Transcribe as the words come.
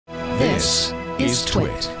This is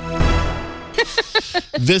TWiT.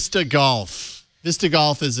 Vista Golf. Vista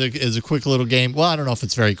Golf is a quick little game. Well, I don't know if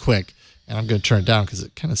it's very quick, and I'm going to turn it down because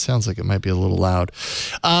it kind of sounds like it might be a little loud.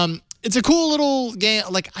 It's a cool little game.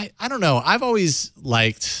 Like, I don't know. I've always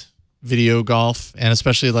liked video golf, and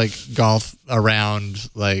especially like golf around,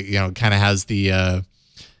 like, you know, kind of has the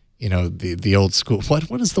the old school,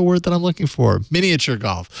 what is the word that I'm looking for? Miniature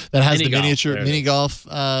golf, that has mini golf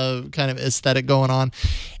kind of aesthetic going on.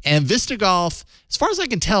 And Vista Golf, as far as I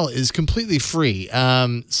can tell, is completely free.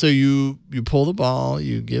 So you pull the ball,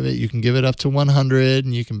 you can give it up to 100,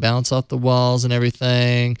 and you can bounce off the walls and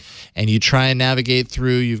everything, and you try and navigate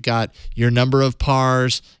through. You've got your number of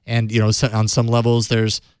pars, and on some levels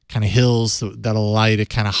there's kind of hills that'll allow you to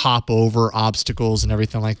kind of hop over obstacles and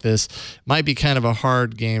everything like this. Might be kind of a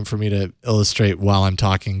hard game for me to illustrate while I'm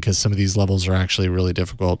talking because some of these levels are actually really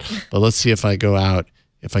difficult. But let's see if I go out.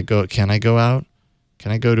 Can I go out?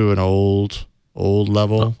 Can I go to an old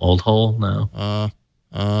level? Old hole? No.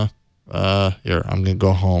 Here, I'm gonna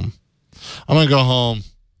go home. I'm gonna go home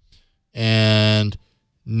and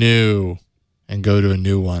new. And go to a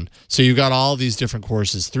new one. So you've got all these different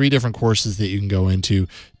courses, 3 different courses that you can go into,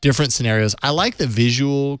 different scenarios. I like the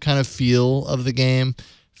visual kind of feel of the game.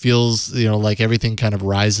 Feels, like everything kind of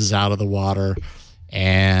rises out of the water.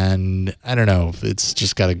 And I don't know, it's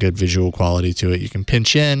just got a good visual quality to it. You can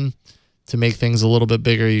pinch in to make things a little bit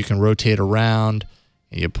bigger. You can rotate around,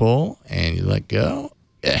 and you pull, and you let go.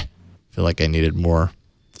 I feel like I needed more.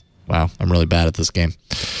 Wow, I'm really bad at this game.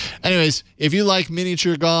 Anyways, if you like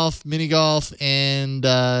miniature golf, mini golf, and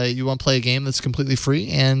you want to play a game that's completely free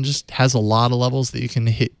and just has a lot of levels that you can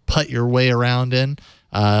putt your way around in,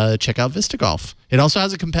 check out Vista Golf. It also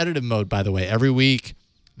has a competitive mode, by the way. Every week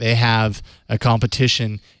they have a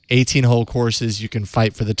competition, 18-hole courses. You can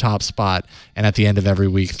fight for the top spot, and at the end of every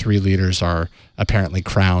week, 3 leaders are apparently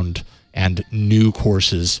crowned, and new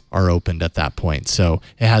courses are opened at that point. So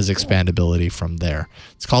it has expandability from there.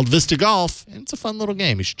 It's called Vista Golf, and it's a fun little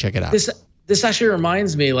game. You should check it out. This actually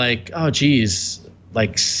reminds me, like, oh, geez,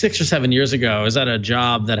 like 6 or 7 years ago, I was at a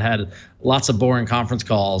job that had lots of boring conference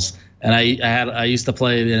calls, and I used to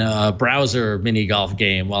play in a browser mini golf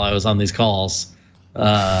game while I was on these calls.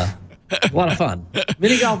 A lot of fun.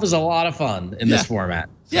 Mini golf is a lot of fun in this format.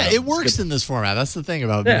 So yeah, it works in this format. That's the thing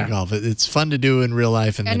about mini golf. It's fun to do in real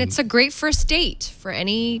life. And it's a great first date for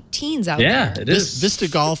any teens out there. Yeah, it is. Vista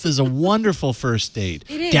Golf is a wonderful first date.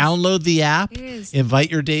 It is. Download the app,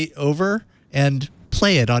 invite your date over, and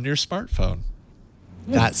play it on your smartphone.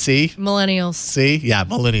 See? Millennials. See? Yeah,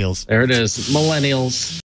 millennials. There it is.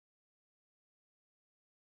 Millennials.